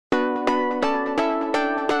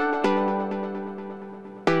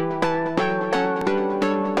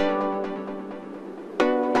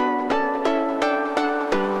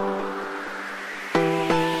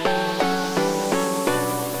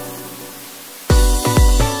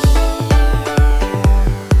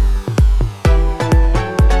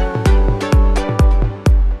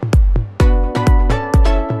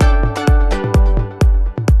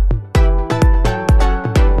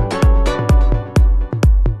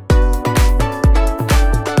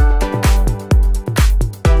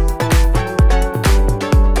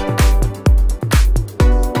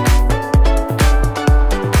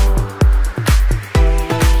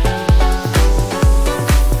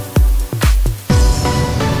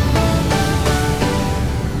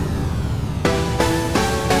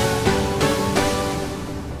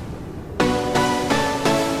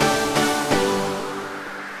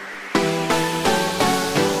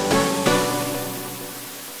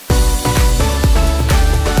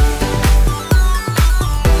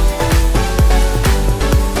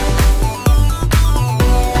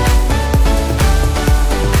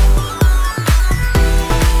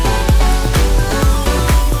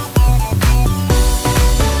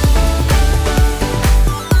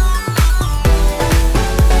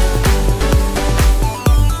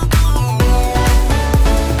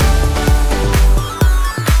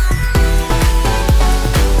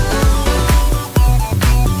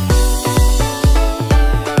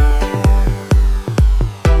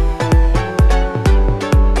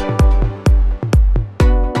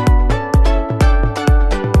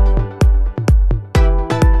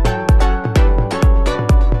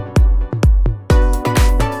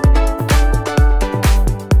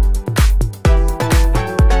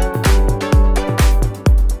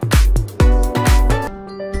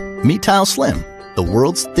Tile Slim, the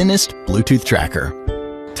world's thinnest Bluetooth tracker.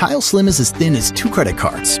 Tile Slim is as thin as 2 credit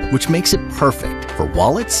cards, which makes it perfect for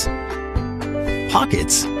wallets,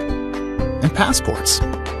 pockets, and passports.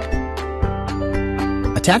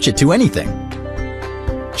 Attach it to anything.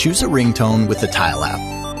 Choose a ringtone with the Tile app.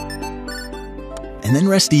 And then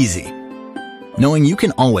rest easy, knowing you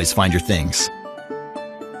can always find your things.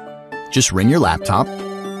 Just ring your laptop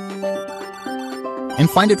and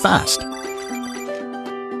find it fast.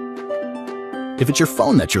 If it's your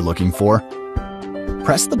phone that you're looking for,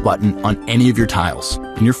 press the button on any of your tiles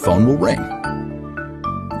and your phone will ring,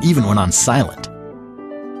 even when on silent.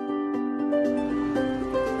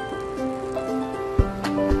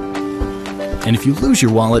 And if you lose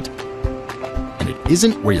your wallet and it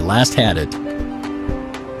isn't where you last had it,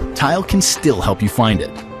 Tile can still help you find it.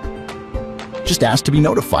 Just ask to be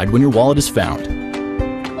notified when your wallet is found.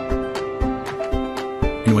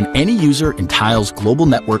 And when any user in Tile's global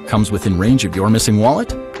network comes within range of your missing wallet,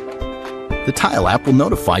 the Tile app will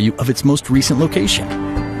notify you of its most recent location.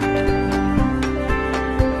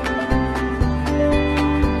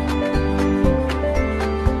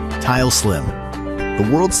 Tile Slim, the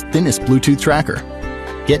world's thinnest Bluetooth tracker.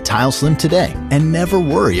 Get Tile Slim today and never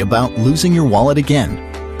worry about losing your wallet again.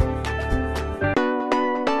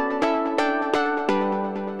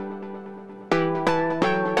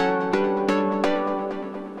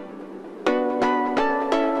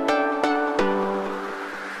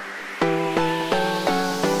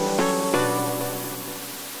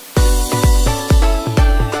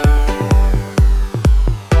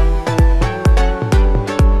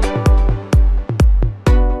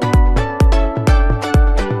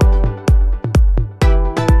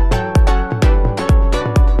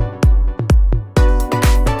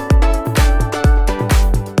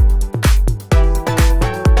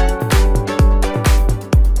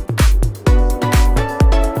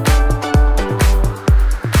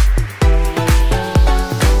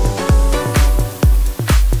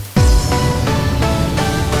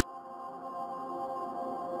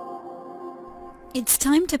 It's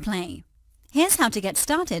time to play. Here's how to get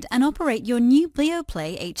started and operate your new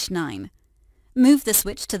Beoplay H9. Move the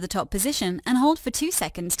switch to the top position and hold for 2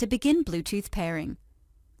 seconds to begin Bluetooth pairing.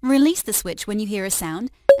 Release the switch when you hear a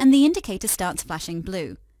sound and the indicator starts flashing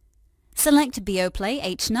blue. Select Beoplay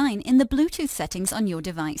H9 in the Bluetooth settings on your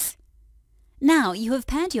device. Now you have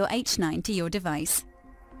paired your H9 to your device.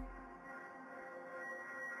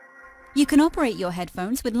 You can operate your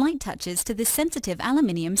headphones with light touches to this sensitive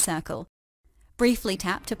aluminium circle. Briefly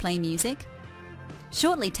tap to play music.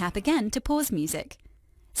 Shortly tap again to pause music.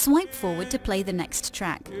 Swipe forward to play the next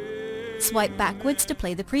track. Swipe backwards to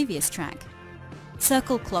play the previous track.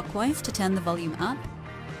 Circle clockwise to turn the volume up.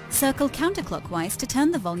 Circle counterclockwise to turn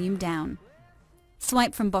the volume down.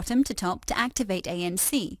 Swipe from bottom to top to activate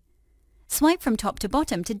ANC. Swipe from top to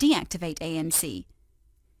bottom to deactivate ANC.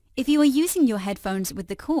 If you are using your headphones with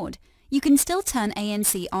the cord, you can still turn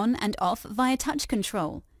ANC on and off via touch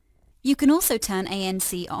control. You can also turn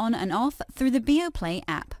ANC on and off through the Beoplay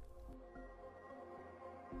app.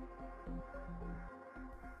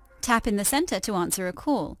 Tap in the center to answer a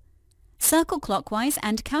call. Circle clockwise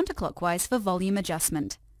and counterclockwise for volume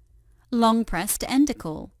adjustment. Long press to end a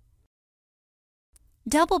call.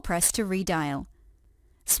 Double press to redial.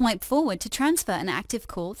 Swipe forward to transfer an active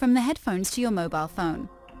call from the headphones to your mobile phone.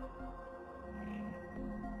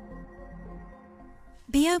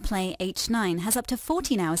 Beoplay H9 has up to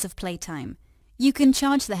 14 hours of playtime. You can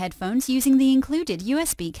charge the headphones using the included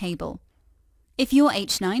USB cable. If your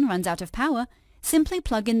H9 runs out of power, simply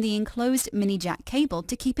plug in the enclosed mini jack cable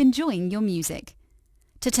to keep enjoying your music.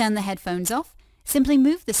 To turn the headphones off, simply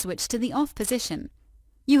move the switch to the off position.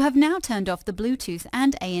 You have now turned off the Bluetooth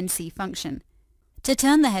and ANC function. To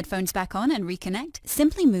turn the headphones back on and reconnect,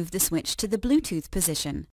 simply move the switch to the Bluetooth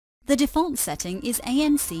position. The default setting is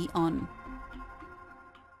ANC on.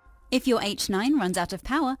 If your H9 runs out of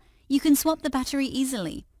power, you can swap the battery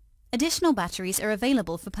easily. Additional batteries are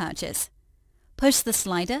available for purchase. Push the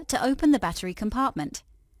slider to open the battery compartment.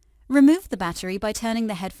 Remove the battery by turning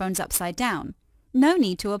the headphones upside down. No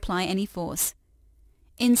need to apply any force.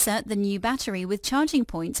 Insert the new battery with charging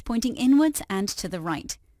points pointing inwards and to the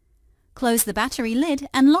right. Close the battery lid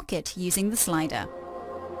and lock it using the slider.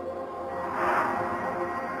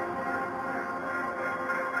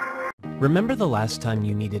 Remember the last time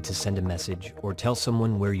you needed to send a message or tell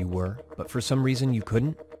someone where you were, but for some reason you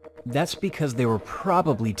couldn't? That's because there were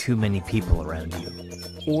probably too many people around you.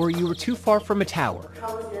 Or you were too far from a tower.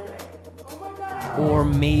 Or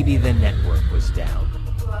maybe the network was down.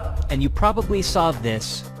 And you probably saw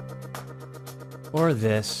this, or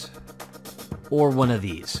one of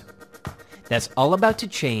these. That's all about to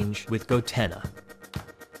change with goTenna.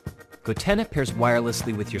 goTenna pairs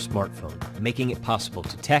wirelessly with your smartphone, making it possible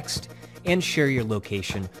to text and share your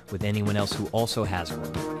location with anyone else who also has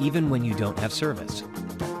one, even when you don't have service.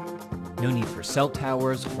 No need for cell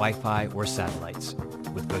towers, Wi-Fi, or satellites.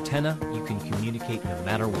 With goTenna, you can communicate no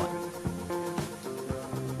matter what.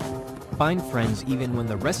 Find friends even when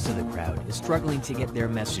the rest of the crowd is struggling to get their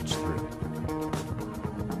message through.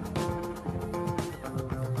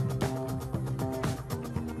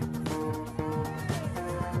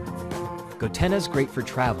 goTenna is great for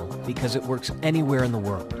travel because it works anywhere in the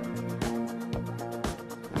world.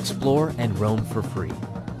 Explore and roam for free.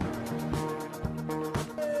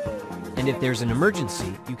 And if there's an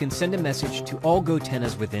emergency, you can send a message to all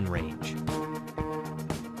goTennas within range.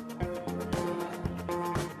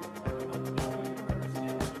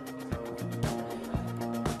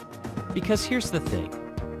 Because here's the thing,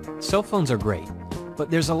 cell phones are great, but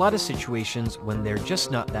there's a lot of situations when they're just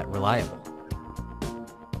not that reliable.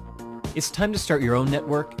 It's time to start your own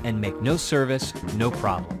network and make no service, no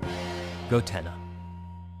problem. goTenna.